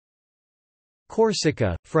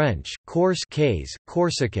Corsica, French, Corse Cays,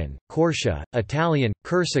 Corsican, Corsia, Italian,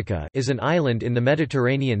 Corsica is an island in the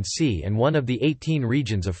Mediterranean Sea and one of the 18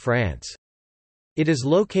 regions of France. It is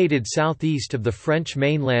located southeast of the French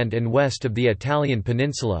mainland and west of the Italian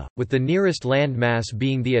peninsula, with the nearest land mass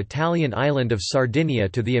being the Italian island of Sardinia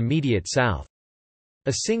to the immediate south.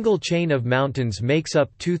 A single chain of mountains makes up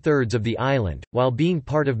two-thirds of the island. While being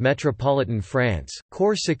part of metropolitan France,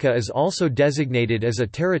 Corsica is also designated as a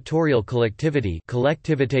territorial collectivity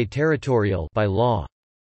collectivité territoriale by law.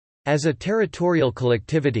 As a territorial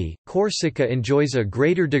collectivity, Corsica enjoys a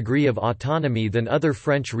greater degree of autonomy than other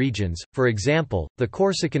French regions. For example, the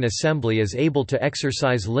Corsican Assembly is able to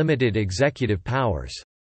exercise limited executive powers.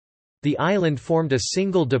 The island formed a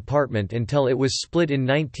single department until it was split in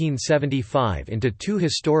 1975 into two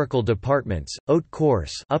historical departments,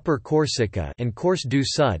 Haute-Corse (Upper Corsica) and Corse du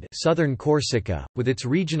Sud (Southern Corsica), with its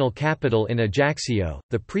regional capital in Ajaccio,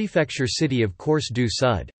 the prefecture city of Corse du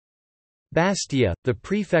Sud. Bastia, the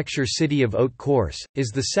prefecture city of Haute-Corse, is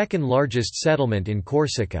the second largest settlement in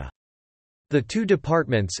Corsica. The two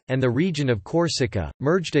departments, and the region of Corsica,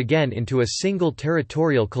 merged again into a single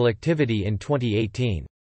territorial collectivity in 2018.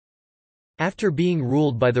 After being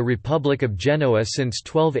ruled by the Republic of Genoa since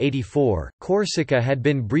 1284, Corsica had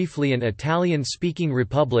been briefly an Italian-speaking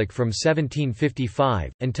republic from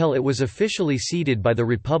 1755, until it was officially ceded by the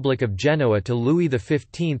Republic of Genoa to Louis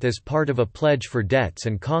XV as part of a pledge for debts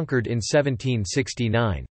and conquered in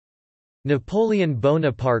 1769. Napoleon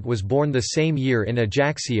Bonaparte was born the same year in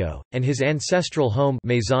Ajaccio, and his ancestral home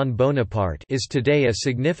Maison Bonaparte is today a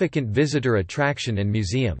significant visitor attraction and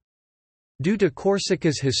museum. Due to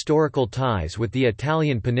Corsica's historical ties with the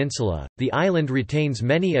Italian peninsula, the island retains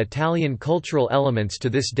many Italian cultural elements to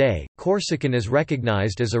this day. Corsican is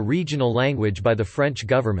recognized as a regional language by the French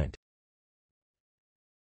government.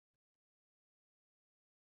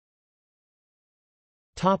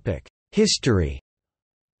 Topic: History.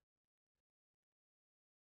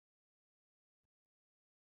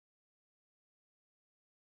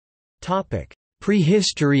 Topic: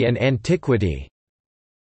 Prehistory and antiquity.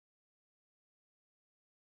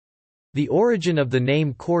 The origin of the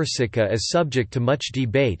name Corsica is subject to much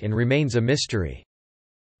debate and remains a mystery.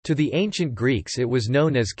 To the ancient Greeks it was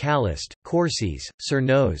known as Callist, Corses,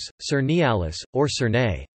 Cernos, Cernialis, or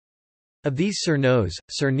Cernay. Of these Cernos,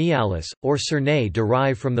 Cernialis, or Cernay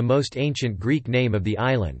derive from the most ancient Greek name of the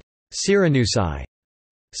island, Cyrenusai,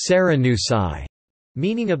 Serenusai,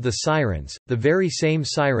 meaning of the sirens, the very same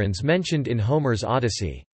sirens mentioned in Homer's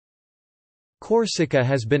Odyssey. Corsica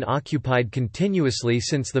has been occupied continuously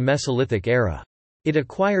since the Mesolithic era. It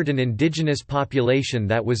acquired an indigenous population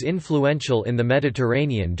that was influential in the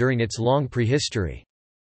Mediterranean during its long prehistory.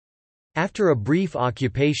 After a brief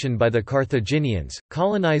occupation by the Carthaginians,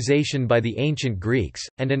 colonization by the ancient Greeks,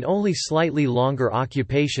 and an only slightly longer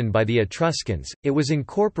occupation by the Etruscans, it was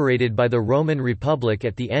incorporated by the Roman Republic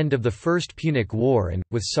at the end of the First Punic War and,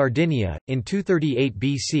 with Sardinia, in 238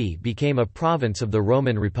 BC became a province of the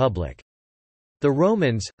Roman Republic. The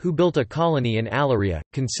Romans, who built a colony in Alaria,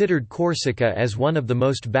 considered Corsica as one of the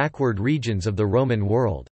most backward regions of the Roman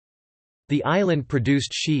world. The island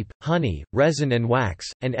produced sheep, honey, resin and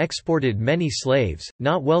wax, and exported many slaves,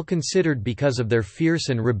 not well considered because of their fierce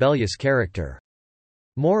and rebellious character.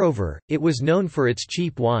 Moreover, it was known for its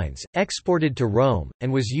cheap wines, exported to Rome,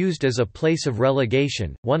 and was used as a place of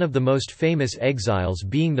relegation, one of the most famous exiles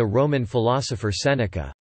being the Roman philosopher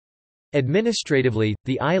Seneca. Administratively,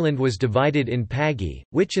 the island was divided in pagi,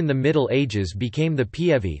 which in the Middle Ages became the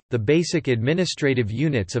pievi, the basic administrative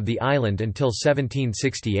units of the island until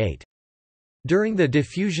 1768. During the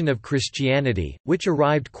diffusion of Christianity, which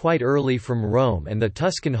arrived quite early from Rome and the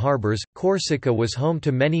Tuscan harbors, Corsica was home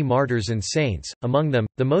to many martyrs and saints. Among them,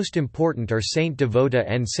 the most important are Saint Devota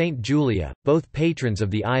and Saint Julia, both patrons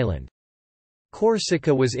of the island.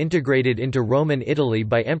 Corsica was integrated into Roman Italy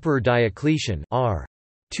by Emperor Diocletian r.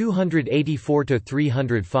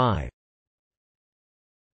 284–305.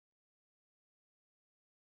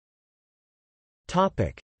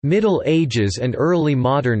 Topic: Middle Ages and early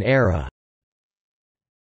modern era.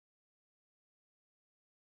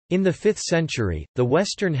 In the 5th century, the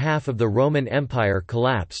western half of the Roman Empire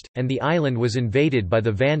collapsed, and the island was invaded by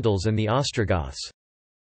the Vandals and the Ostrogoths.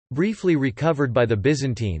 Briefly recovered by the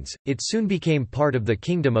Byzantines, it soon became part of the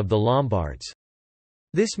Kingdom of the Lombards.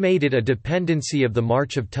 This made it a dependency of the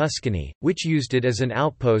March of Tuscany, which used it as an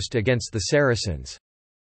outpost against the Saracens.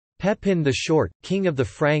 Pepin the Short, king of the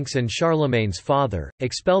Franks and Charlemagne's father,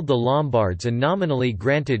 expelled the Lombards and nominally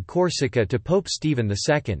granted Corsica to Pope Stephen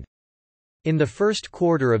II. In the first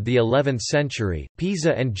quarter of the 11th century,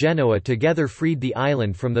 Pisa and Genoa together freed the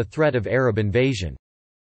island from the threat of Arab invasion.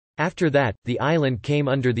 After that, the island came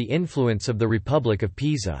under the influence of the Republic of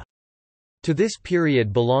Pisa. To this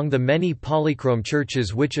period belong the many polychrome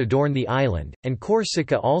churches which adorn the island, and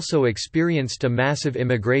Corsica also experienced a massive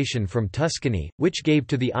immigration from Tuscany, which gave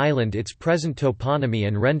to the island its present toponymy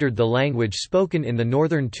and rendered the language spoken in the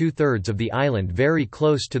northern two-thirds of the island very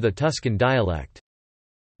close to the Tuscan dialect.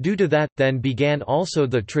 Due to that, then began also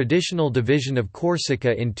the traditional division of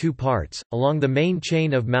Corsica in two parts, along the main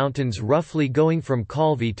chain of mountains roughly going from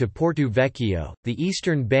Calvi to Porto Vecchio, the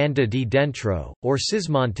eastern Banda di Dentro, or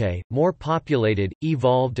Sismonte, more populated,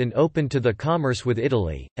 evolved and open to the commerce with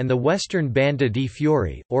Italy, and the western Banda di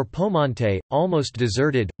Fiori, or Pomonte, almost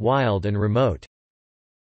deserted, wild and remote.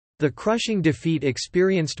 The crushing defeat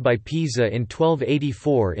experienced by Pisa in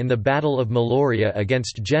 1284 in the Battle of Meloria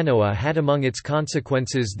against Genoa had among its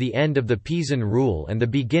consequences the end of the Pisan rule and the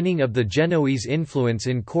beginning of the Genoese influence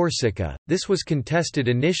in Corsica. This was contested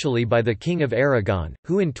initially by the King of Aragon,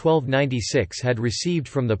 who in 1296 had received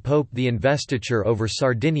from the Pope the investiture over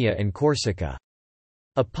Sardinia and Corsica.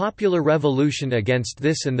 A popular revolution against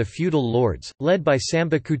this and the feudal lords, led by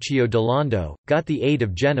Sambucuccio d'Alando, got the aid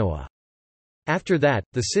of Genoa. After that,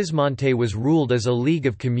 the Sismonte was ruled as a league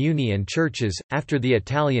of comuni and churches, after the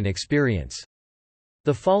Italian experience.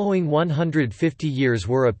 The following 150 years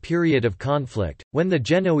were a period of conflict, when the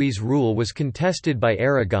Genoese rule was contested by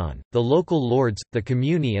Aragon, the local lords, the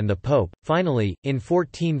comuni and the Pope. Finally, in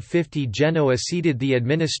 1450 Genoa ceded the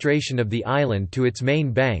administration of the island to its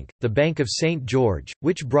main bank, the Bank of St. George,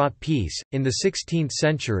 which brought peace. In the 16th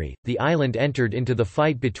century, the island entered into the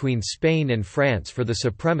fight between Spain and France for the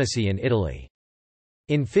supremacy in Italy.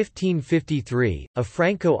 In 1553, a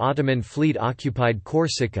Franco-Ottoman fleet occupied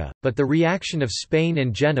Corsica, but the reaction of Spain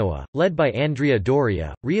and Genoa, led by Andrea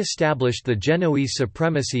Doria, re-established the Genoese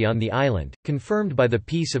supremacy on the island, confirmed by the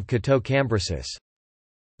Peace of Cateau-Cambresis.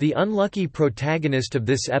 The unlucky protagonist of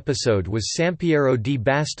this episode was Sampiero di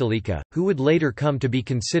Bastilica, who would later come to be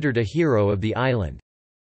considered a hero of the island.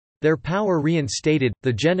 Their power reinstated,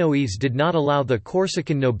 the Genoese did not allow the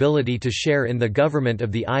Corsican nobility to share in the government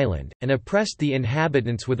of the island, and oppressed the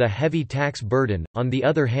inhabitants with a heavy tax burden. On the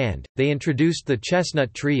other hand, they introduced the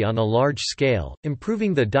chestnut tree on a large scale,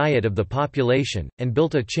 improving the diet of the population, and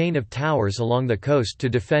built a chain of towers along the coast to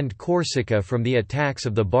defend Corsica from the attacks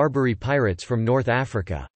of the Barbary pirates from North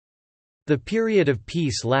Africa. The period of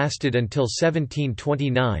peace lasted until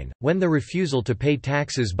 1729, when the refusal to pay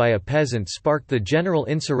taxes by a peasant sparked the general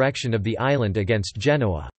insurrection of the island against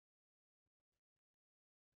Genoa.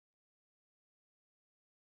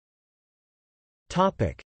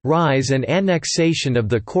 Rise and annexation of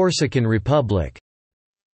the Corsican Republic.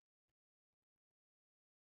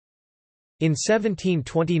 In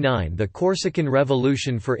 1729 the Corsican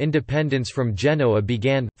Revolution for independence from Genoa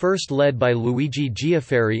began, first led by Luigi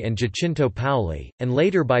Giuffari and Giacinto Paoli, and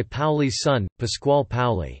later by Paoli's son, Pasquale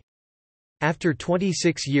Paoli. After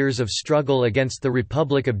 26 years of struggle against the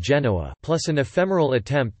Republic of Genoa plus an ephemeral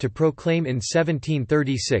attempt to proclaim in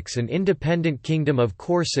 1736 an independent kingdom of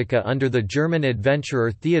Corsica under the German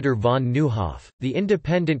adventurer Theodor von Neuhoff, the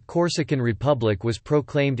independent Corsican Republic was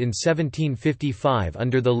proclaimed in 1755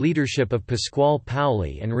 under the leadership of Pasquale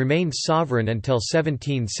Paoli and remained sovereign until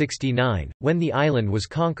 1769, when the island was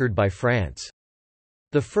conquered by France.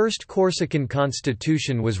 The first Corsican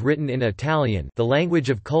constitution was written in Italian, the language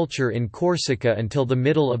of culture in Corsica until the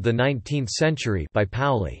middle of the 19th century, by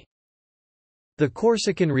Paoli. The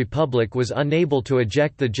Corsican Republic was unable to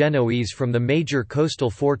eject the Genoese from the major coastal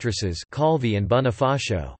fortresses Calvi and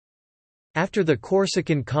Bonifacio. After the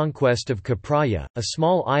Corsican conquest of Capraia, a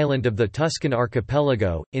small island of the Tuscan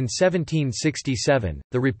archipelago, in 1767,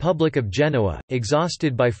 the Republic of Genoa,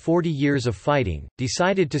 exhausted by 40 years of fighting,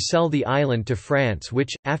 decided to sell the island to France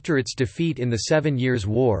which, after its defeat in the 7 Years'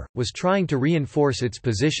 War, was trying to reinforce its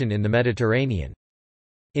position in the Mediterranean.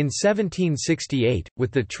 In 1768,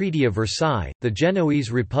 with the Treaty of Versailles, the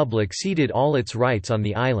Genoese Republic ceded all its rights on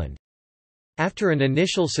the island. After an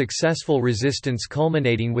initial successful resistance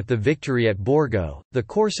culminating with the victory at Borgo, the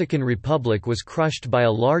Corsican Republic was crushed by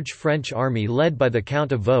a large French army led by the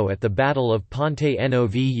Count of Vaux at the Battle of Ponte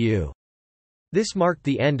Novu. This marked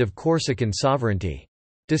the end of Corsican sovereignty.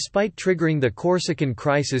 Despite triggering the Corsican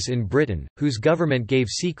crisis in Britain, whose government gave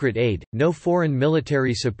secret aid, no foreign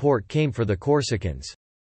military support came for the Corsicans.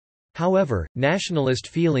 However, nationalist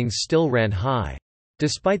feelings still ran high.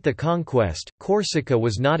 Despite the conquest, Corsica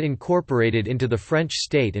was not incorporated into the French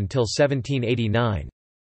state until 1789.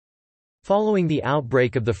 Following the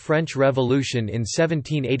outbreak of the French Revolution in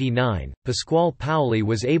 1789, Pasquale Paoli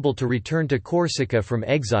was able to return to Corsica from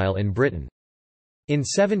exile in Britain. In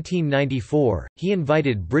 1794, he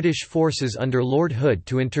invited British forces under Lord Hood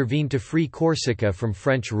to intervene to free Corsica from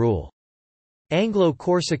French rule.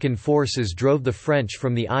 Anglo-Corsican forces drove the French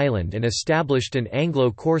from the island and established an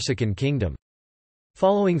Anglo-Corsican kingdom.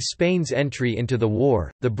 Following Spain's entry into the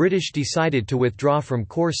war, the British decided to withdraw from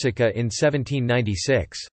Corsica in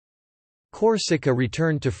 1796. Corsica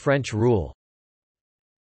returned to French rule.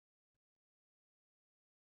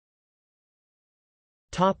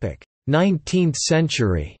 19th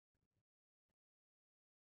century.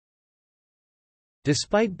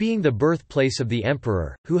 Despite being the birthplace of the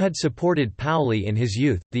emperor, who had supported Paoli in his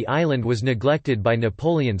youth, the island was neglected by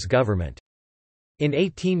Napoleon's government. In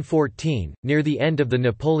 1814, near the end of the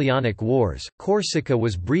Napoleonic Wars, Corsica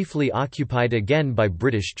was briefly occupied again by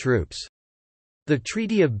British troops. The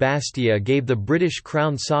Treaty of Bastia gave the British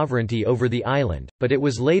Crown sovereignty over the island, but it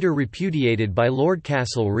was later repudiated by Lord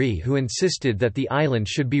Castlereagh, who insisted that the island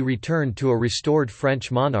should be returned to a restored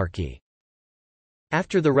French monarchy.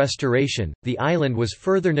 After the restoration, the island was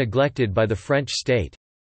further neglected by the French state.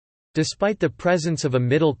 Despite the presence of a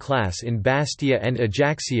middle class in Bastia and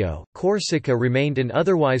Ajaccio, Corsica remained an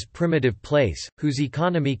otherwise primitive place, whose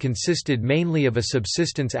economy consisted mainly of a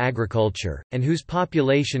subsistence agriculture, and whose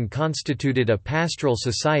population constituted a pastoral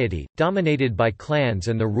society, dominated by clans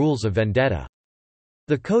and the rules of vendetta.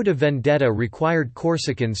 The Code of Vendetta required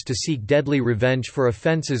Corsicans to seek deadly revenge for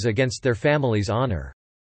offences against their family's honour.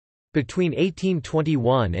 Between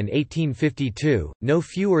 1821 and 1852, no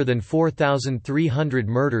fewer than 4,300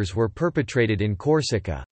 murders were perpetrated in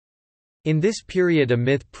Corsica. In this period a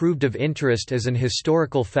myth proved of interest as an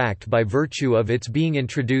historical fact by virtue of its being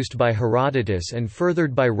introduced by Herodotus and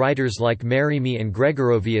furthered by writers like Merimee and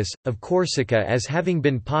Gregorovius, of Corsica as having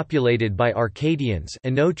been populated by Arcadians,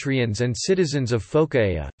 Enotrians and citizens of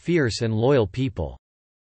Phocaea, fierce and loyal people.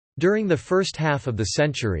 During the first half of the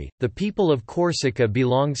century, the people of Corsica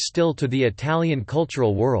belonged still to the Italian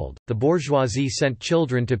cultural world. The bourgeoisie sent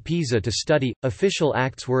children to Pisa to study, official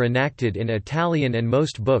acts were enacted in Italian, and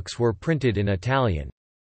most books were printed in Italian.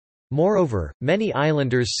 Moreover, many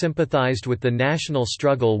islanders sympathized with the national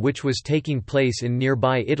struggle which was taking place in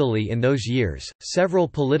nearby Italy in those years. Several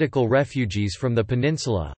political refugees from the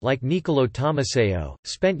peninsula, like Niccolò Tomaseo,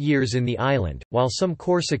 spent years in the island, while some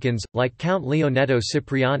Corsicans, like Count Leonetto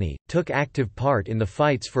Cipriani, took active part in the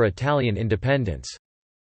fights for Italian independence.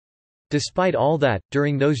 Despite all that,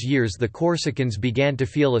 during those years the Corsicans began to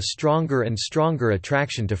feel a stronger and stronger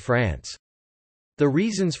attraction to France. The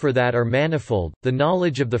reasons for that are manifold: the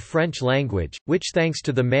knowledge of the French language, which thanks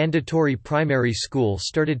to the mandatory primary school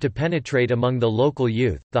started to penetrate among the local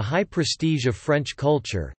youth, the high prestige of French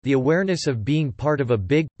culture, the awareness of being part of a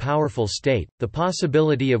big, powerful state, the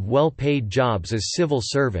possibility of well-paid jobs as civil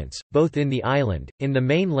servants, both in the island, in the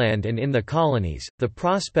mainland and in the colonies, the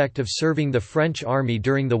prospect of serving the French army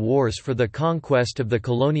during the wars for the conquest of the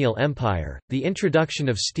colonial empire, the introduction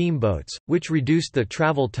of steamboats, which reduced the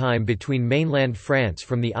travel time between mainland France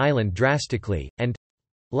from the island drastically, and,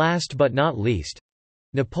 last but not least,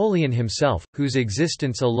 Napoleon himself, whose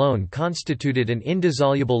existence alone constituted an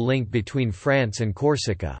indissoluble link between France and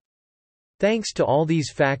Corsica. Thanks to all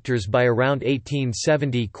these factors, by around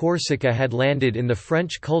 1870 Corsica had landed in the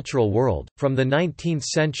French cultural world. From the 19th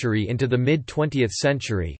century into the mid-20th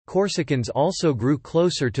century, Corsicans also grew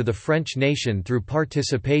closer to the French nation through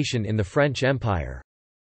participation in the French Empire.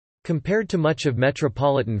 Compared to much of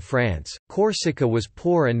metropolitan France, Corsica was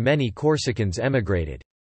poor and many Corsicans emigrated.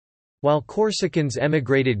 While Corsicans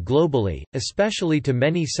emigrated globally, especially to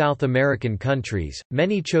many South American countries,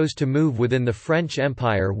 many chose to move within the French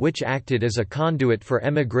Empire, which acted as a conduit for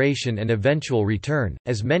emigration and eventual return,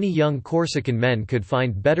 as many young Corsican men could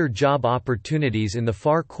find better job opportunities in the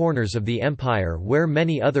far corners of the empire where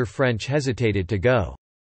many other French hesitated to go.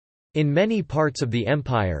 In many parts of the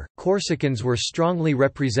empire, Corsicans were strongly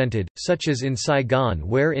represented, such as in Saigon,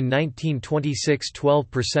 where in 1926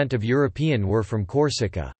 12% of European were from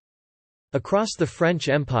Corsica. Across the French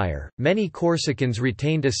Empire, many Corsicans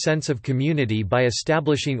retained a sense of community by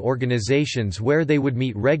establishing organizations where they would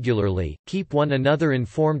meet regularly, keep one another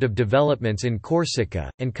informed of developments in Corsica,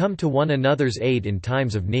 and come to one another's aid in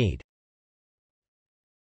times of need.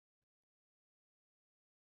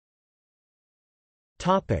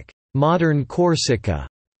 Modern Corsica.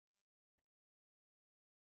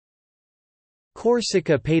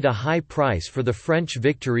 Corsica paid a high price for the French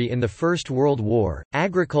victory in the First World War.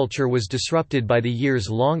 Agriculture was disrupted by the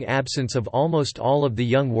years-long absence of almost all of the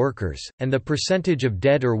young workers, and the percentage of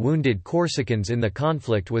dead or wounded Corsicans in the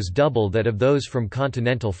conflict was double that of those from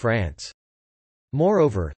continental France.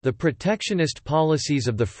 Moreover, the protectionist policies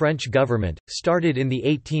of the French government, started in the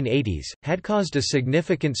 1880s, had caused a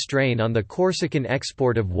significant strain on the Corsican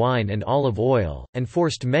export of wine and olive oil, and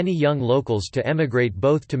forced many young locals to emigrate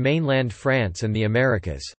both to mainland France and the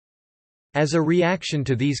Americas. As a reaction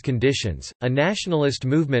to these conditions, a nationalist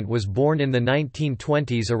movement was born in the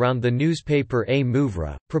 1920s around the newspaper A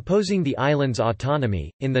Mouvre, proposing the island's autonomy.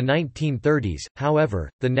 In the 1930s, however,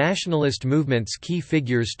 the nationalist movement's key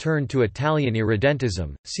figures turned to Italian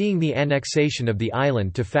irredentism, seeing the annexation of the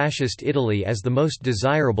island to Fascist Italy as the most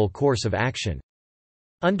desirable course of action.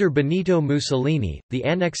 Under Benito Mussolini, the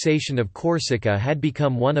annexation of Corsica had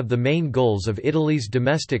become one of the main goals of Italy's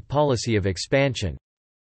domestic policy of expansion.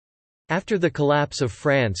 After the collapse of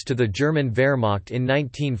France to the German Wehrmacht in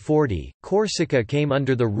 1940, Corsica came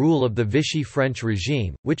under the rule of the Vichy French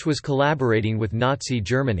regime, which was collaborating with Nazi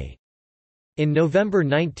Germany. In November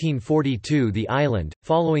 1942 the island,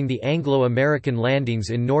 following the Anglo-American landings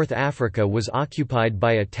in North Africa, was occupied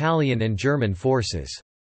by Italian and German forces.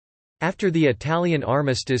 After the Italian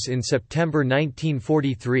armistice in September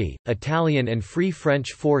 1943, Italian and Free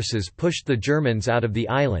French forces pushed the Germans out of the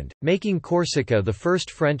island, making Corsica the first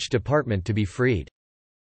French department to be freed.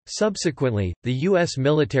 Subsequently, the U.S.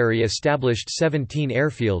 military established 17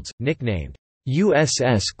 airfields, nicknamed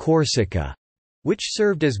USS Corsica, which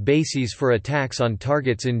served as bases for attacks on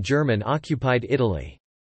targets in German-occupied Italy.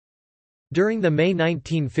 During the May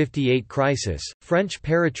 1958 crisis, French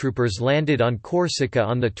paratroopers landed on Corsica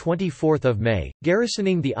on 24 May,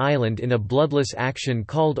 garrisoning the island in a bloodless action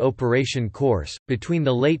called Operation Corse. Between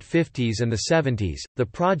the late 50s and the 70s, the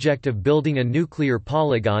project of building a nuclear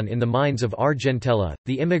polygon in the mines of Argentella,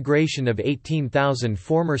 the immigration of 18,000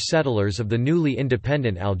 former settlers of the newly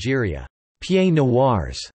independent Algeria, Pieds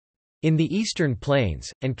Noirs, in the eastern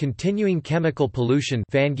plains, and continuing chemical pollution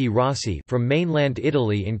fanghi rossi from mainland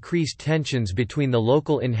Italy increased tensions between the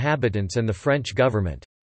local inhabitants and the French government.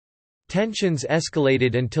 Tensions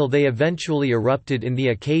escalated until they eventually erupted in the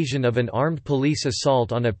occasion of an armed police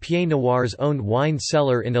assault on a Pieds Noirs-owned wine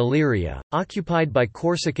cellar in Illyria, occupied by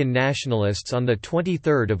Corsican nationalists on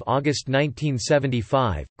 23 August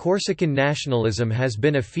 1975. Corsican nationalism has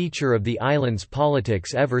been a feature of the island's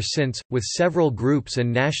politics ever since, with several groups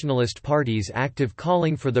and nationalist parties active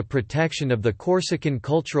calling for the protection of the Corsican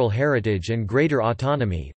cultural heritage and greater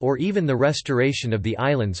autonomy, or even the restoration of the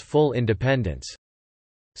island's full independence.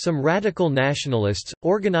 Some radical nationalists,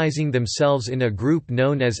 organizing themselves in a group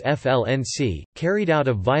known as FLNC, carried out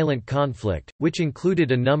a violent conflict, which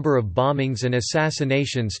included a number of bombings and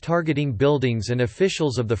assassinations targeting buildings and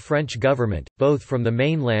officials of the French government, both from the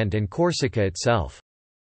mainland and Corsica itself.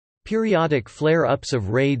 Periodic flare-ups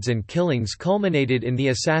of raids and killings culminated in the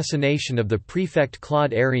assassination of the prefect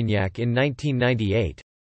Claude Erignac in 1998.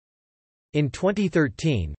 In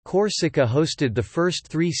 2013, Corsica hosted the first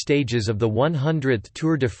 3 stages of the 100th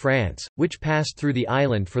Tour de France, which passed through the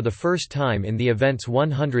island for the first time in the event's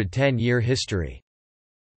 110-year history.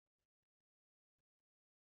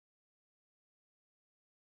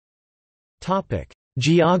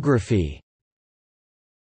 Geography.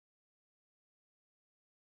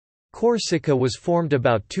 Corsica was formed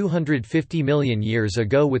about 250 million years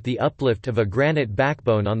ago with the uplift of a granite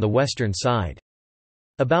backbone on the western side.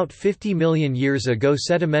 About 50 million years ago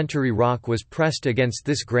sedimentary rock was pressed against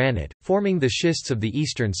this granite, forming the schists of the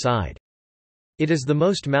eastern side. It is the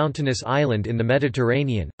most mountainous island in the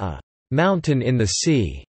Mediterranean, a mountain in the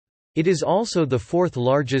sea. It is also the 4th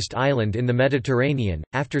largest island in the Mediterranean,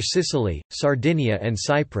 after Sicily, Sardinia and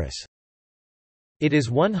Cyprus. It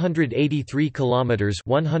is 183 kilometers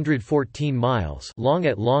 (114 miles) long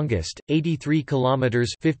at longest, 83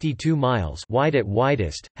 kilometers (52 miles) wide at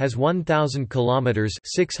widest, has 1000 kilometers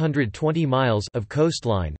 (620 miles) of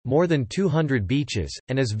coastline, more than 200 beaches,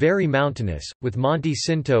 and is very mountainous, with Monte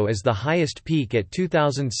Cinto as the highest peak at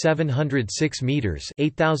 2706 meters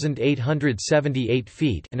 (8878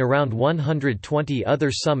 feet) and around 120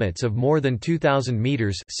 other summits of more than 2000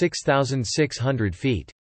 meters (6600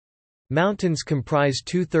 feet). Mountains comprise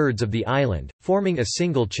 2/3 of the island, forming a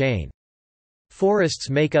single chain. Forests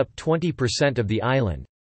make up 20% of the island.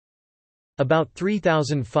 About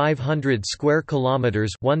 3,500 square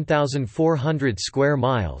kilometers (1,400 square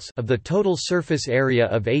miles) of the total surface area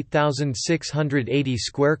of 8,680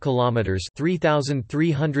 square kilometers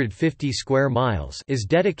 (3,350 square miles) is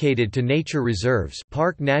dedicated to nature reserves,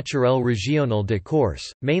 Parc Naturel Régional de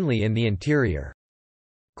Corse, mainly in the interior.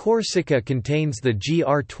 Corsica contains the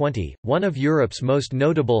GR20, one of Europe's most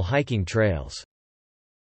notable hiking trails.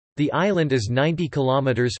 The island is 90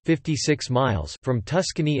 kilometers (56 miles) from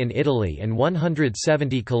Tuscany in Italy and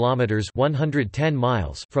 170 kilometers (110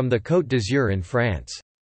 miles) from the Côte d'Azur in France.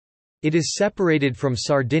 It is separated from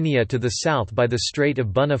Sardinia to the south by the Strait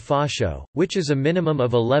of Bonifacio, which is a minimum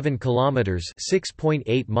of 11 kilometers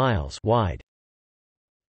 (6.8 miles) wide.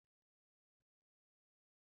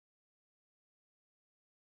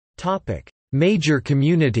 Topic: Major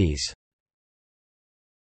communities.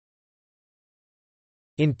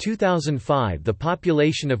 In 2005, the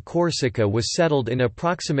population of Corsica was settled in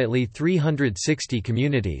approximately 360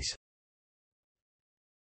 communities.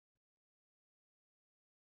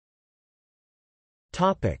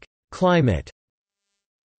 Topic: Climate.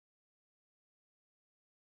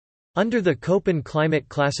 Under the Köppen climate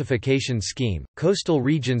classification scheme, coastal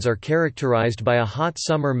regions are characterized by a hot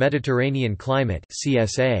summer Mediterranean climate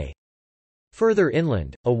 (CSA). Further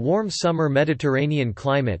inland, a warm summer Mediterranean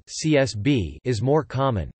climate (CSB) is more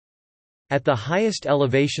common. At the highest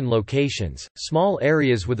elevation locations, small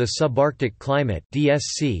areas with a subarctic climate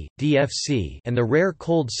 (DSC, DFC) and the rare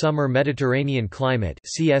cold summer Mediterranean climate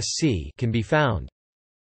 (CSC) can be found.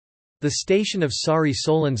 The station of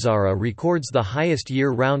Sari-Solenzara records the highest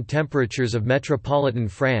year-round temperatures of metropolitan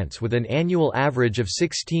France with an annual average of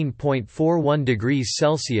 16.41 degrees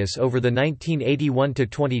Celsius over the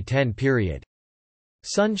 1981–2010 period.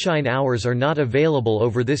 Sunshine hours are not available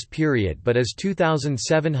over this period but as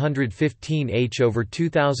 2715 h over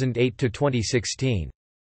 2008–2016.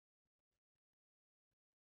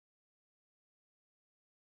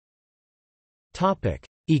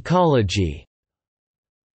 Ecology.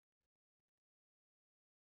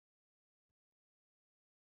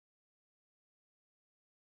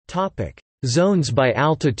 Zones by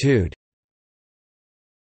altitude.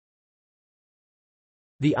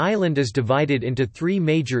 The island is divided into three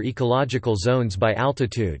major ecological zones by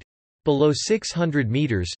altitude. Below 600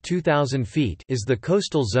 meters (2000 feet) is the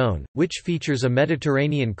coastal zone, which features a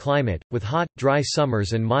Mediterranean climate with hot, dry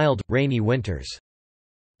summers and mild, rainy winters.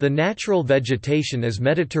 The natural vegetation is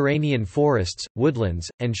Mediterranean forests, woodlands,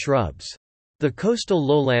 and shrubs. The coastal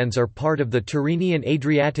lowlands are part of the Tyrrhenian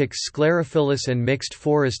Adriatic sclerophyllous and mixed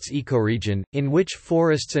forests ecoregion, in which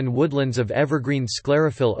forests and woodlands of evergreen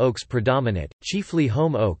sclerophyll oaks predominate, chiefly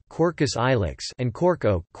holm oak Quercus ilex and cork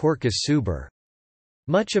oak Quercus suber.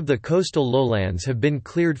 Much of the coastal lowlands have been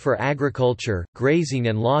cleared for agriculture, grazing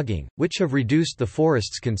and logging, which have reduced the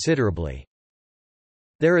forests considerably.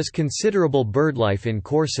 There is considerable birdlife in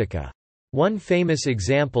Corsica. One famous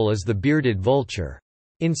example is the bearded vulture.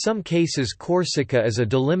 In some cases Corsica is a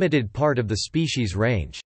delimited part of the species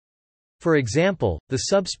range. For example, the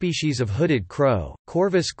subspecies of hooded crow,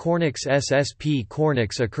 Corvus cornix ssp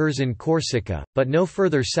cornix occurs in Corsica, but no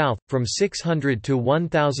further south, from 600 to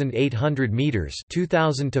 1,800 meters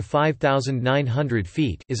 (2,000 to 5,900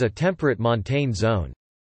 feet) is a temperate montane zone.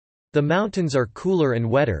 The mountains are cooler and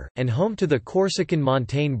wetter, and home to the Corsican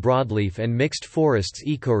montane broadleaf and mixed forests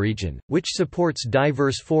ecoregion, which supports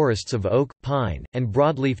diverse forests of oak, pine, and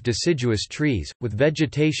broadleaf deciduous trees, with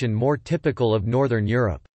vegetation more typical of northern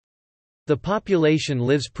Europe. The population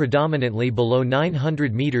lives predominantly below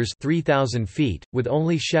 900 meters (3,000 feet), with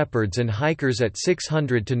only shepherds and hikers at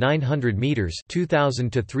 600 to 900 meters (2,000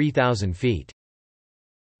 to 3,000 feet).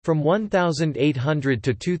 From 1,800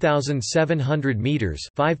 to 2,700 meters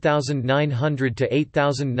 (5,900 to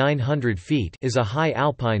 8,900 feet) is a high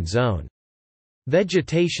alpine zone.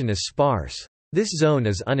 Vegetation is sparse. This zone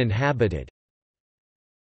is uninhabited.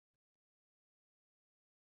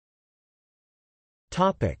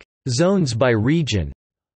 Topic: Zones by region.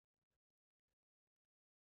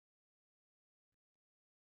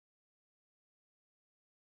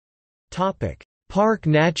 Topic: Parc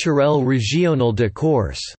Naturel Régional de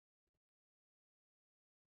Corse.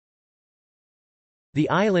 The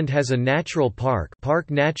island has a natural park,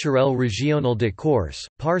 Parc Naturel Régional de Corse,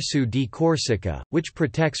 Parc di Corsica, which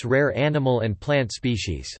protects rare animal and plant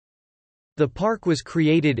species. The park was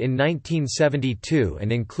created in 1972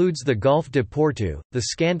 and includes the Golfe de Porto, the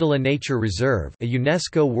Scandala Nature Reserve, a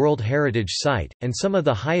UNESCO World Heritage Site, and some of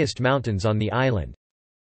the highest mountains on the island.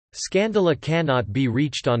 Scandala cannot be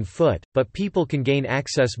reached on foot, but people can gain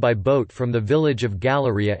access by boat from the village of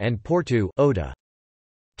Galleria and Porto, Oda.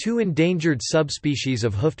 Two endangered subspecies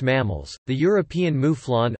of hoofed mammals, the European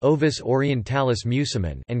mouflon Ovis orientalis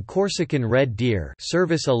musimon and Corsican red deer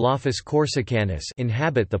Cervus elaphus corsicanus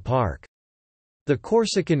inhabit the park. The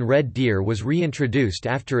Corsican red deer was reintroduced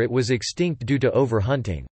after it was extinct due to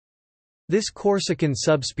overhunting. This Corsican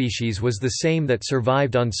subspecies was the same that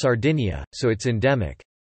survived on Sardinia, so it's endemic.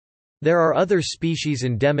 There are other species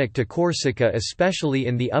endemic to Corsica, especially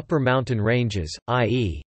in the upper mountain ranges,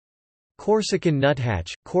 i.e. Corsican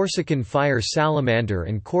nuthatch, Corsican fire salamander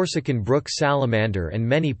and Corsican brook salamander, and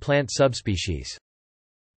many plant subspecies.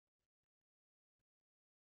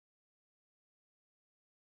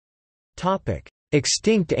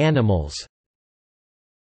 Extinct animals.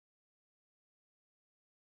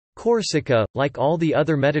 Corsica, like all the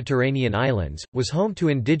other Mediterranean islands, was home to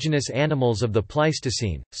indigenous animals of the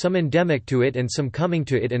Pleistocene, some endemic to it and some coming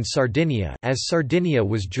to it, and Sardinia, as Sardinia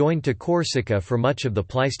was joined to Corsica for much of the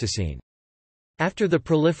Pleistocene. After the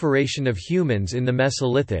proliferation of humans in the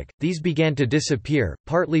Mesolithic, these began to disappear,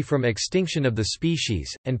 partly from extinction of the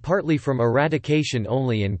species, and partly from eradication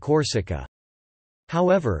only in Corsica.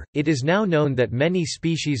 However, it is now known that many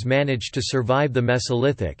species managed to survive the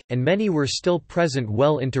Mesolithic, and many were still present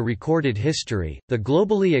well into recorded history. The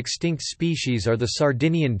globally extinct species are the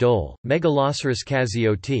Sardinian dhole, Megaloceros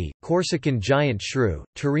casioti, Corsican giant shrew,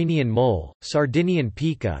 Tyrrhenian mole, Sardinian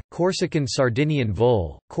pica, Corsican Sardinian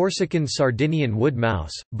vole, Corsican Sardinian wood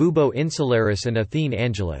mouse, Bubo insularis, and Athene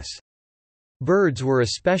angelus. Birds were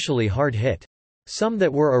especially hard hit. Some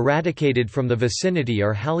that were eradicated from the vicinity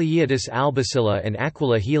are Haliaeetus albicilla and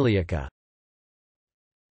Aquila heliaca.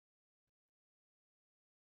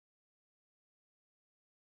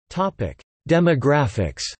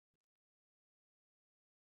 Demographics.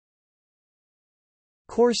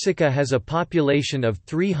 Corsica has a population of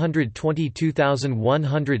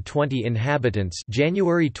 322,120 inhabitants,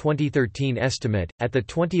 January 2013 estimate. At the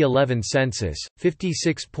 2011 census,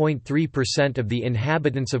 56.3% of the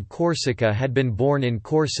inhabitants of Corsica had been born in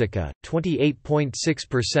Corsica,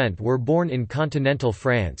 28.6% were born in continental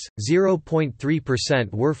France,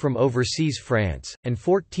 0.3% were from overseas France, and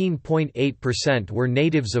 14.8% were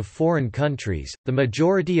natives of foreign countries. The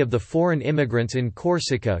majority of the foreign immigrants in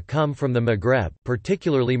Corsica come from the Maghreb, particularly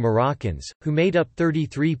Moroccans, who made up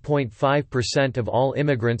 33.5% of all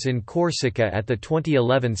immigrants in Corsica at the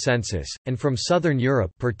 2011 census, and from southern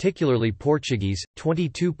Europe, particularly Portuguese,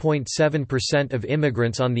 22.7% of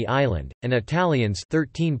immigrants on the island, and Italians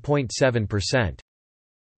 13.7%.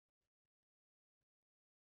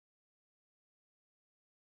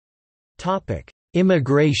 Topic: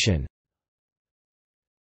 Immigration.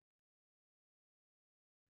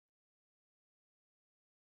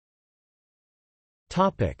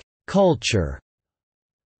 Topic: Culture.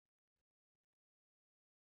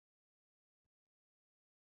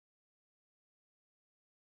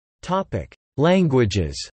 Topic: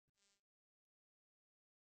 Languages.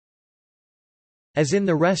 As in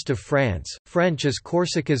the rest of France, French is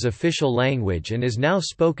Corsica's official language and is now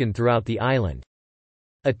spoken throughout the island.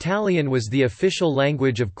 Italian was the official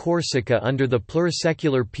language of Corsica under the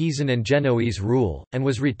plurisecular Pisan and Genoese rule, and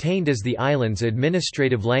was retained as the island's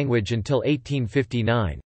administrative language until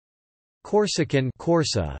 1859. Corsican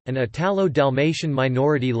Corsa, an Italo-Dalmatian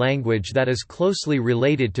minority language that is closely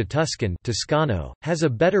related to Tuscan Toscano, has a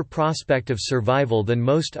better prospect of survival than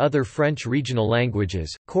most other French regional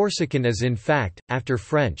languages. Corsican is in fact, after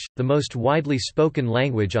French, the most widely spoken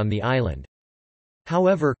language on the island.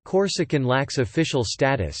 However, Corsican lacks official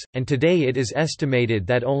status, and today it is estimated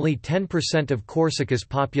that only 10% of Corsica's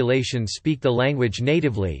population speak the language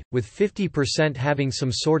natively, with 50% having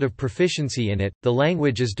some sort of proficiency in it. The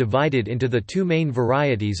language is divided into the two main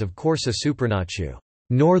varieties of Corsa Supernatu,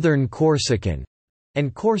 Northern Corsican,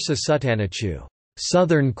 and Corsa Sutanachu,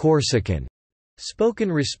 Southern Corsican,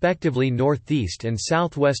 spoken respectively northeast and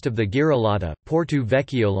southwest of the Girolata, Porto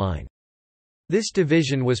Vecchio line. This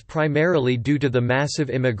division was primarily due to the massive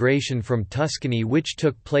immigration from Tuscany which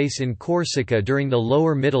took place in Corsica during the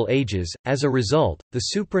Lower Middle Ages. As a result, the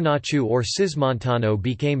Supernatu or Cismontano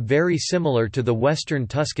became very similar to the Western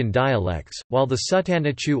Tuscan dialects, while the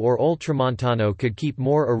Sutanachu or Ultramontano could keep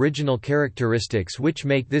more original characteristics which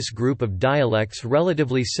make this group of dialects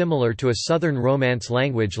relatively similar to a Southern Romance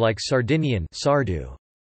language like Sardinian Sardu.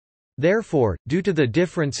 Therefore, due to the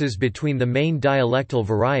differences between the main dialectal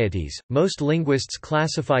varieties, most linguists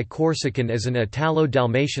classify Corsican as an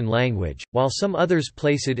Italo-Dalmatian language, while some others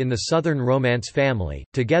place it in the Southern Romance family,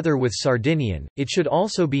 together with Sardinian. It should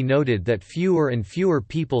also be noted that fewer and fewer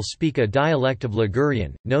people speak a dialect of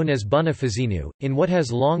Ligurian, known as Bonifaciano, in what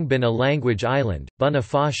has long been a language island,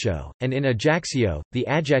 Bonifacio, and in Ajaccio, the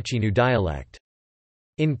Ajacinu dialect.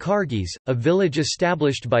 In Cargis, a village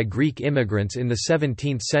established by Greek immigrants in the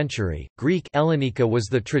 17th century, Greek Ellenica was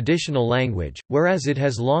the traditional language, whereas it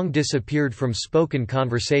has long disappeared from spoken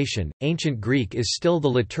conversation. Ancient Greek is still the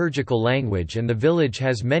liturgical language and the village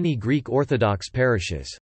has many Greek Orthodox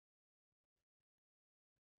parishes.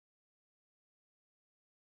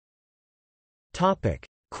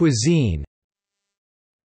 Cuisine.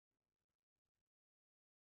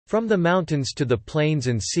 From the mountains to the plains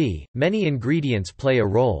and sea, many ingredients play a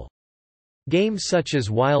role. Game such as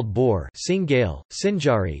wild boar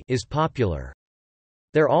is popular.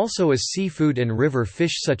 There also is seafood and river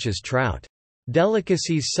fish such as trout.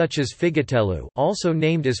 Delicacies such as figatello, also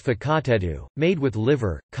named as ficatetu, made with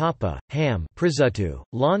liver, coppa, ham, prisutto,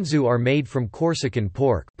 lonzu are made from Corsican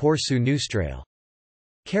pork, porsu nustrale.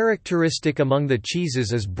 Characteristic among the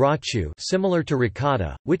cheeses is brocciu, similar to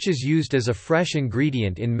ricotta, which is used as a fresh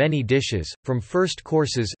ingredient in many dishes, from first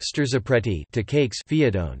courses to cakes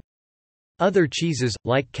fiadone. Other cheeses,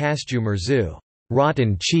 like casciu merzu,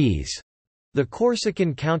 rotten cheese, the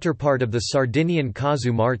Corsican counterpart of the Sardinian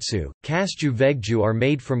casu marzu, casciu veggiu, are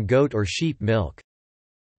made from goat or sheep milk.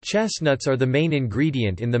 Chestnuts are the main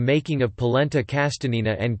ingredient in the making of polenta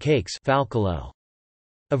castanina and cakes falcolel.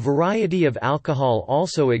 A variety of alcohol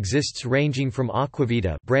also exists ranging from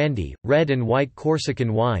aquavita brandy, red and white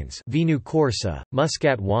Corsican wines vinu corsa,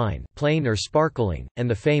 muscat wine plain or sparkling, and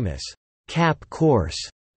the famous cap Corse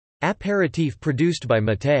aperitif produced by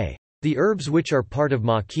Mattei. The herbs which are part of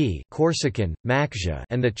maqui Corsican, macja,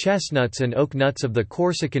 and the chestnuts and oak nuts of the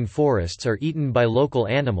Corsican forests are eaten by local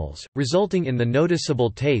animals, resulting in the noticeable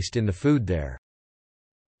taste in the food there.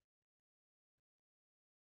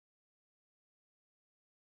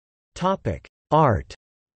 Art.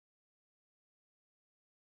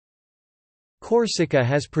 Corsica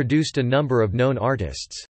has produced a number of known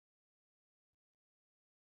artists.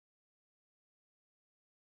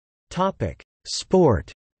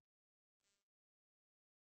 Sport.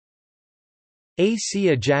 AC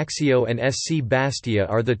Ajaccio and SC Bastia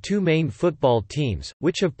are the two main football teams,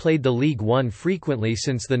 which have played the League One frequently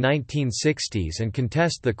since the 1960s and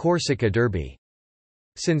contest the Corsica Derby.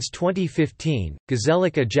 Since 2015,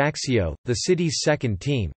 Gazelic Ajaccio, the city's second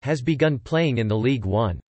team, has begun playing in the League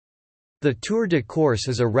One. The Tour de Corse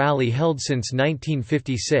is a rally held since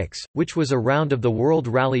 1956, which was a round of the World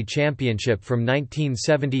Rally Championship from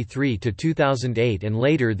 1973 to 2008 and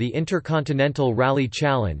later the Intercontinental Rally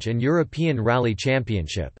Challenge and European Rally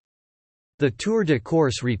Championship. The Tour de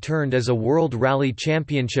Corse returned as a World Rally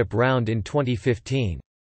Championship round in 2015.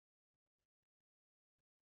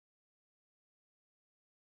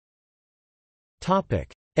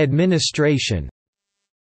 Administration.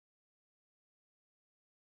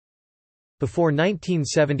 Before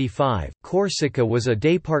 1975, Corsica was a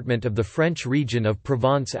département of the French region of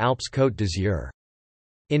Provence-Alpes-Côte d'Azur.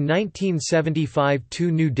 In 1975 two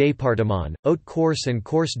new départements, Haute-Corse and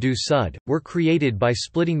Corse du Sud, were created by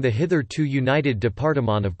splitting the hitherto united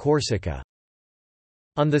Département of Corsica.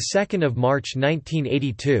 On 2 March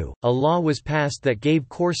 1982, a law was passed that gave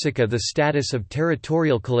Corsica the status of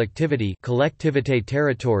territorial collectivity collectivité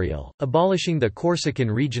territoriale, abolishing the Corsican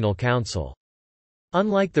Regional Council.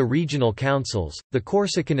 Unlike the regional councils, the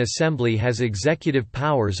Corsican Assembly has executive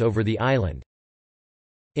powers over the island.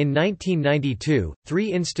 In 1992,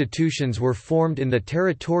 three institutions were formed in the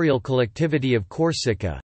territorial collectivity of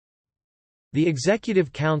Corsica. The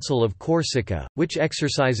Executive Council of Corsica, which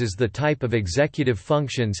exercises the type of executive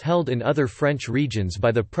functions held in other French regions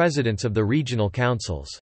by the presidents of the regional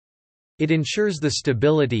councils. It ensures the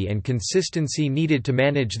stability and consistency needed to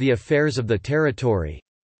manage the affairs of the territory.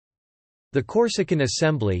 The Corsican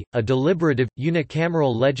Assembly, a deliberative,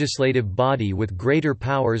 unicameral legislative body with greater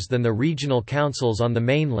powers than the regional councils on the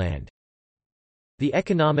mainland. The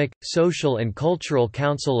Economic, Social and Cultural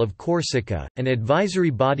Council of Corsica, an advisory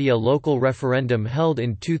body. A local referendum held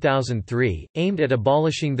in 2003, aimed at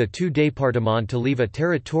abolishing the two départements to leave a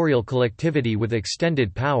territorial collectivity with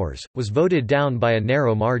extended powers, was voted down by a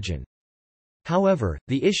narrow margin. However,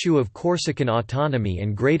 the issue of Corsican autonomy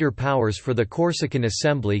and greater powers for the Corsican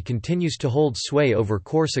Assembly continues to hold sway over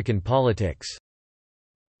Corsican politics.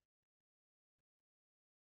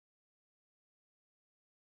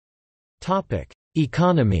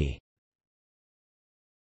 Economy.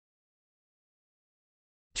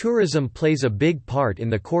 Tourism plays a big part in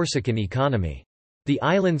the Corsican economy. The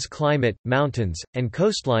island's climate, mountains, and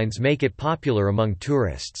coastlines make it popular among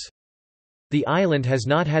tourists. The island has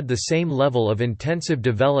not had the same level of intensive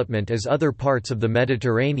development as other parts of the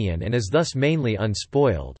Mediterranean and is thus mainly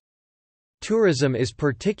unspoiled. Tourism is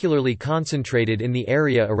particularly concentrated in the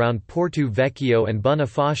area around Porto Vecchio and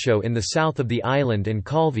Bonifacio in the south of the island and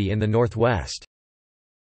Calvi in the northwest.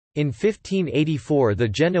 In 1584 the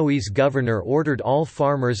Genoese governor ordered all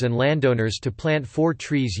farmers and landowners to plant 4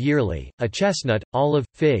 trees yearly, a chestnut, olive,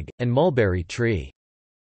 fig, and mulberry tree.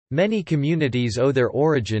 Many communities owe their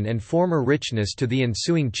origin and former richness to the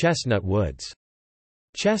ensuing chestnut woods.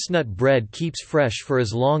 Chestnut bread keeps fresh for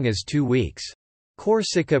as long as 2 weeks.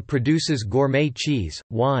 Corsica produces gourmet cheese,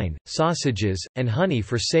 wine, sausages, and honey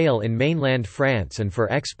for sale in mainland France and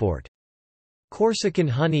for export. Corsican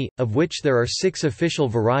honey, of which there are 6 official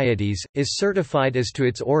varieties, is certified as to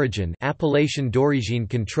its origin Appellation d'origine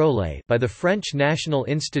contrôlée by the French National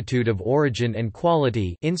Institute of Origin and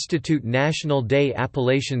Quality Institut National des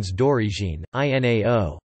Appellations d'Origine,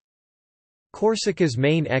 INAO. Corsica's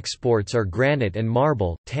main exports are granite and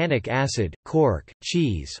marble, tannic acid, cork,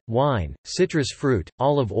 cheese, wine, citrus fruit,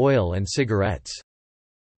 olive oil and cigarettes.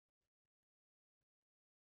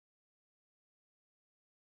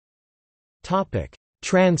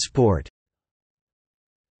 Transport.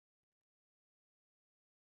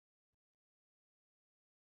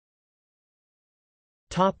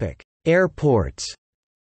 Airports.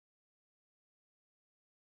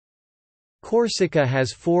 Corsica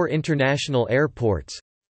has 4 international airports: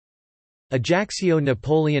 Ajaccio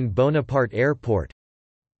Napoleon Bonaparte Airport,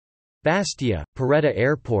 Bastia, Paretta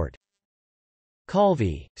Airport,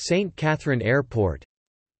 Calvi, St. Catherine Airport,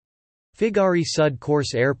 Figari Sud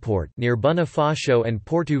Corse Airport near Bonifacio and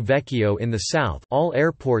Porto Vecchio in the south. All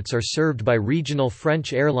airports are served by regional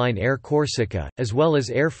French airline Air Corsica, as well as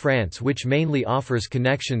Air France, which mainly offers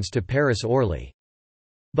connections to Paris-Orly.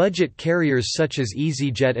 Budget carriers such as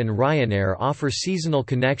EasyJet and Ryanair offer seasonal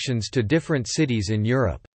connections to different cities in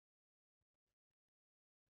Europe.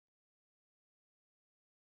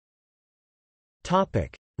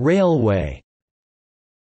 Railway.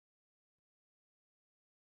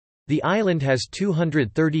 The island has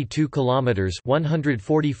 232 kilometers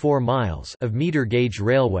 (144 miles) of meter gauge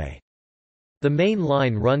railway. The main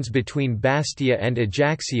line runs between Bastia and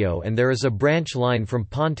Ajaccio, and there is a branch line from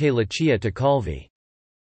Ponte Lucia to Calvi.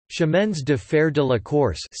 Chemins de fer de la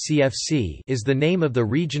Corse (CFC) is the name of the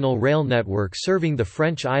regional rail network serving the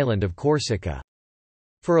French island of Corsica.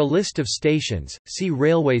 For a list of stations, see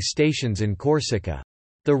railway stations in Corsica.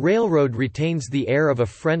 The railroad retains the air of a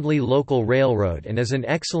friendly local railroad and is an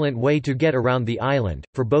excellent way to get around the island,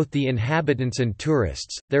 for both the inhabitants and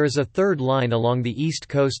tourists. There is a third line along the east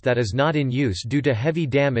coast that is not in use due to heavy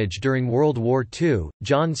damage during World War II.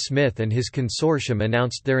 John Smith and his consortium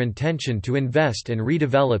announced their intention to invest and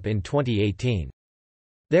redevelop in 2018.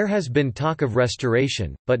 There has been talk of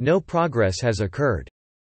restoration, but no progress has occurred.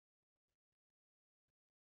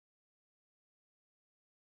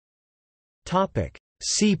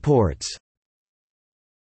 Seaports.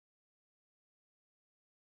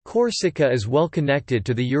 Corsica is well connected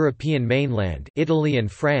to the European mainland, Italy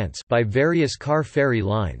and France, by various car ferry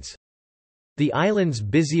lines. The island's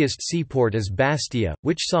busiest seaport is Bastia,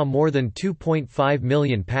 which saw more than 2.5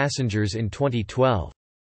 million passengers in 2012.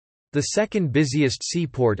 The second busiest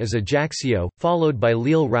seaport is Ajaccio, followed by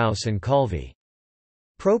Lille-Rouse and Calvi.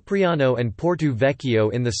 Propriano and Porto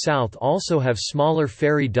Vecchio in the south also have smaller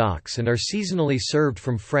ferry docks and are seasonally served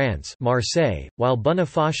from France, Marseille, while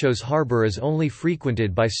Bonifacio's harbour is only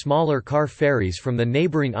frequented by smaller car ferries from the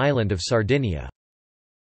neighbouring island of Sardinia.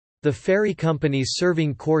 The ferry companies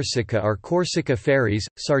serving Corsica are Corsica Ferries,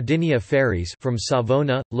 Sardinia Ferries from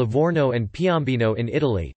Savona, Livorno and Piombino in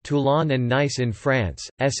Italy, Toulon and Nice in France,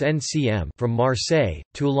 SNCM from Marseille,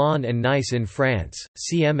 Toulon and Nice in France,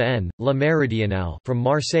 CMN, La Méridionale from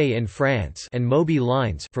Marseille in France, and Moby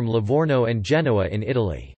Lines from Livorno and Genoa in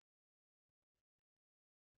Italy.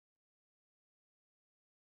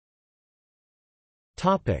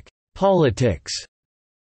 Topic: Politics.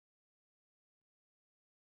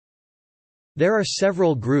 There are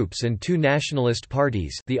several groups and 2 nationalist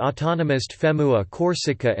parties, the autonomist Femua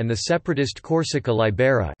Corsica and the separatist Corsica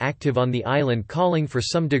Libera, active on the island, calling for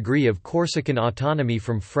some degree of Corsican autonomy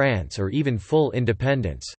from France or even full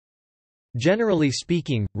independence. Generally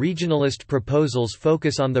speaking, regionalist proposals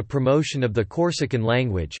focus on the promotion of the Corsican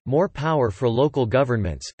language, more power for local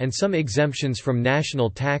governments, and some exemptions from national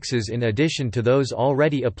taxes in addition to those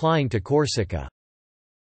already applying to Corsica.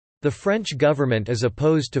 The French government is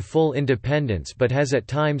opposed to full independence but has at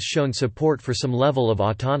times shown support for some level of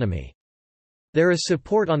autonomy. There is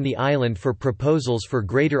support on the island for proposals for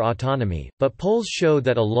greater autonomy, but polls show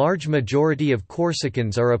that a large majority of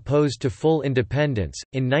Corsicans are opposed to full independence.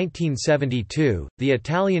 In 1972, the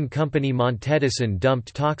Italian company Montedison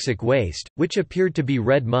dumped toxic waste, which appeared to be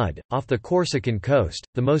red mud, off the Corsican coast,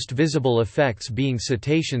 the most visible effects being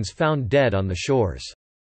cetaceans found dead on the shores.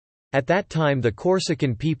 At that time the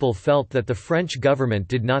Corsican people felt that the French government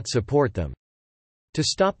did not support them. To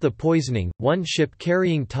stop the poisoning, one ship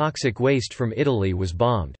carrying toxic waste from Italy was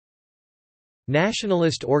bombed.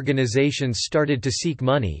 Nationalist organizations started to seek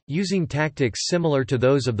money, using tactics similar to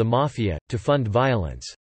those of the mafia, to fund violence.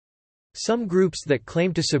 Some groups that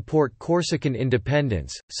claim to support Corsican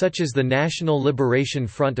independence, such as the National Liberation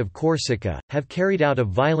Front of Corsica, have carried out a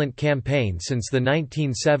violent campaign since the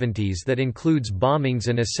 1970s that includes bombings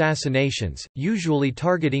and assassinations, usually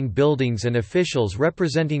targeting buildings and officials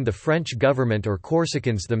representing the French government or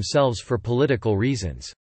Corsicans themselves for political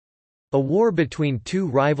reasons. A war between two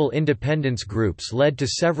rival independence groups led to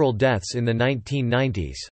several deaths in the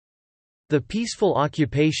 1990s. The peaceful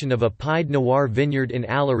occupation of a Pied Noir vineyard in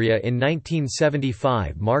Aleria in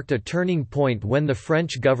 1975 marked a turning point when the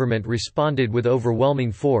French government responded with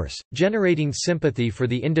overwhelming force, generating sympathy for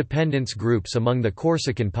the independence groups among the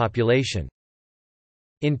Corsican population.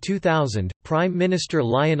 In 2000, Prime Minister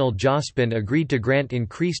Lionel Jospin agreed to grant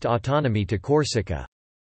increased autonomy to Corsica.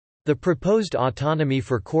 The proposed autonomy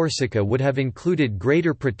for Corsica would have included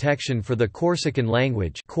greater protection for the Corsican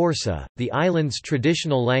language Corsa, the island's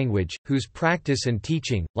traditional language, whose practice and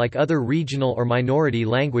teaching, like other regional or minority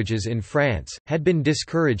languages in France, had been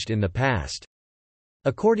discouraged in the past.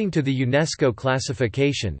 According to the UNESCO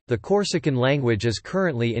classification, the Corsican language is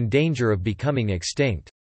currently in danger of becoming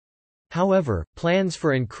extinct. However, plans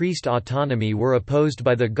for increased autonomy were opposed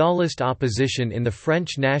by the Gaullist opposition in the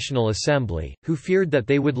French National Assembly, who feared that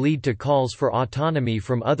they would lead to calls for autonomy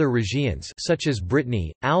from other régions such as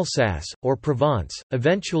Brittany, Alsace, or Provence,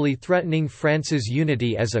 eventually threatening France's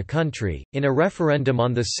unity as a country. In a referendum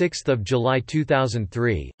on 6 July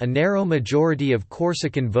 2003, a narrow majority of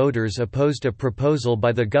Corsican voters opposed a proposal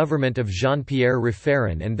by the government of Jean-Pierre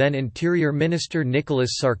Raffarin and then Interior Minister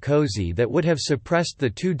Nicolas Sarkozy that would have suppressed the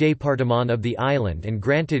two départements of the island and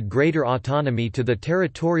granted greater autonomy to the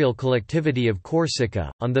territorial collectivity of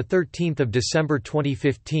Corsica. On 13 December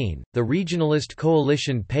 2015, the regionalist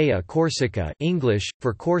coalition Pea Corsica English,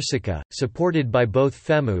 for Corsica, supported by both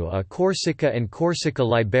FEMU Corsica and Corsica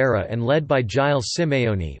Libera and led by Giles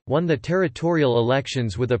Simeoni, won the territorial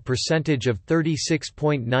elections with a percentage of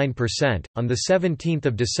 36.9%. On 17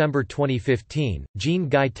 December 2015,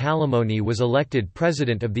 Jean-Guy Talamoni was elected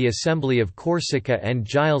President of the Assembly of Corsica and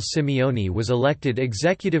Giles Simeoni was elected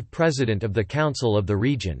Executive President of the Council of the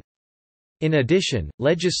Region. In addition,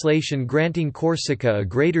 legislation granting Corsica a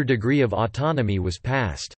greater degree of autonomy was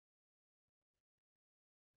passed.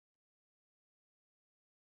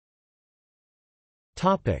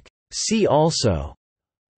 See also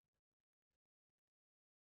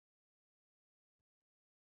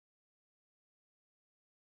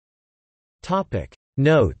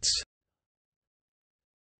Notes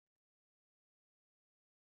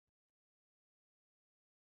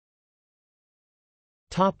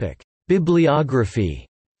Bibliography.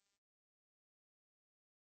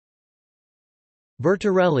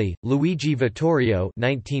 Bertarelli, Luigi Vittorio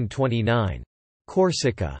 1929.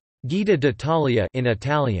 Corsica. Guida d'Italia in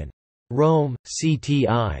Italian. Rome,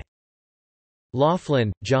 CTI.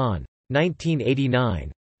 Laughlin, John.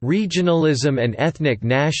 1989. Regionalism and Ethnic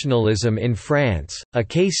Nationalism in France, a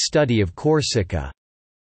Case Study of Corsica.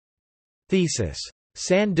 Thesis.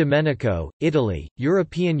 San Domenico, Italy,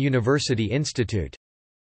 European University Institute.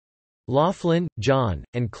 Laughlin, John,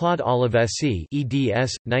 and Claude Olivesi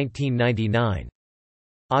eds. 1999.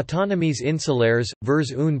 Autonomies insulaires,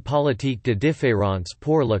 vers une politique de différence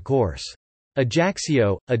pour la Corse.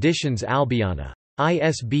 Ajaccio, Editions Albiana.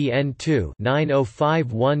 ISBN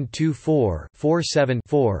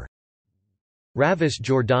 2-905124-47-4. Ravis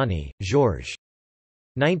Giordani, Georges.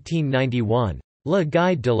 1991. Le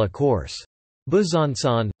Guide de la Corse.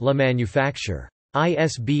 Besançon, La Manufacture.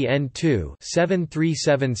 ISBN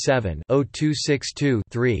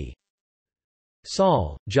 2-7377-0262-3.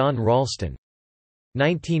 Saul, John Ralston.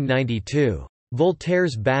 1992.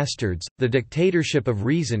 Voltaire's Bastards, The Dictatorship of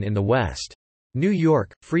Reason in the West. New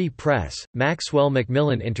York, Free Press, Maxwell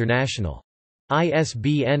Macmillan International.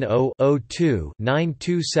 ISBN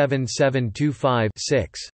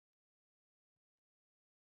 0-02-927725-6.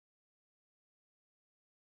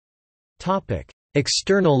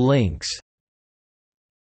 External links.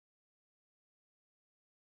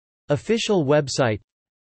 Official website.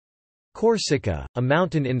 Corsica, a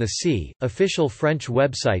mountain in the sea, official French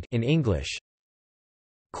website in English.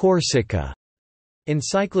 Corsica.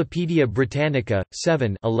 Encyclopædia Britannica,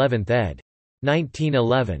 7 11th ed.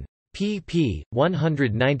 1911. pp.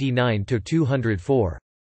 199–204.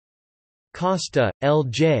 Costa, L.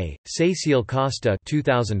 J., Cécile Costa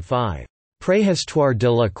 2005. Préhistoire de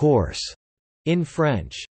la Corse. In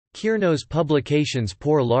French. Kiernos Publications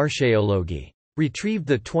pour l'archéologie.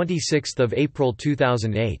 Retrieved 26 April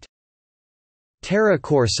 2008. Terra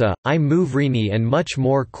Corsa, I Movrini and much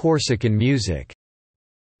more Corsican music.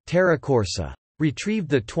 Terra Corsa.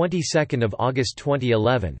 Retrieved 22 August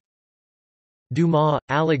 2011. Dumas,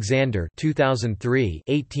 Alexander 2003,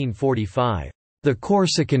 1845. The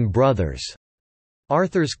Corsican Brothers.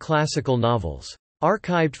 Arthur's Classical Novels.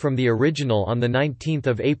 Archived from the original on 19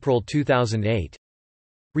 April 2008.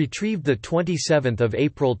 Retrieved 27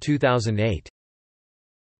 April 2008.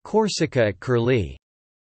 Corsica at Curlie.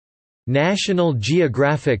 National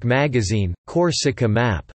Geographic Magazine, Corsica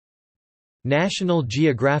Map. National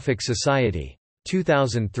Geographic Society.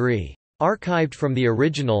 2003. Archived from the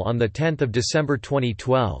original on 10 December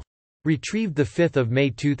 2012. Retrieved 5 May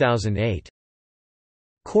 2008.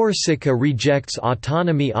 Corsica rejects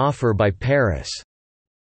autonomy offer by Paris.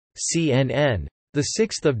 CNN.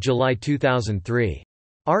 6 July 2003.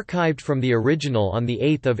 Archived from the original on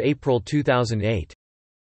 8 April 2008.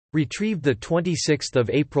 Retrieved 26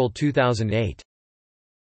 April 2008.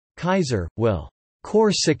 Kaiser, Will.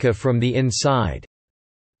 Corsica from the Inside.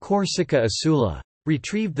 Corsica Asula.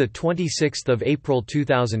 Retrieved 26 April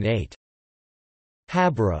 2008.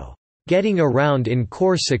 Habro. Getting Around in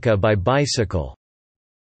Corsica by Bicycle.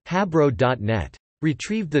 Habro.net.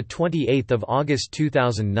 Retrieved 28 August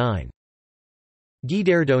 2009.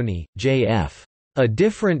 Guiderdoni, J.F. A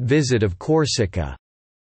Different Visit of Corsica.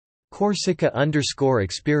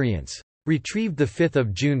 Corsica_experience. Retrieved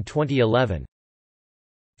 5 June 2011.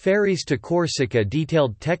 Ferries to Corsica.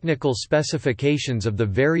 Detailed technical specifications of the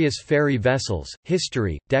various ferry vessels,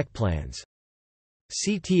 history, deck plans.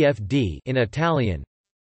 CTFD in Italian.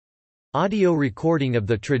 Audio recording of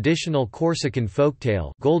the traditional Corsican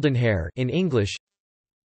folktale Goldenhair in English.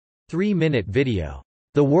 3-minute video,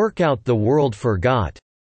 The Workout the World Forgot,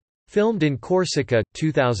 filmed in Corsica,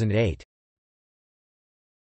 2008.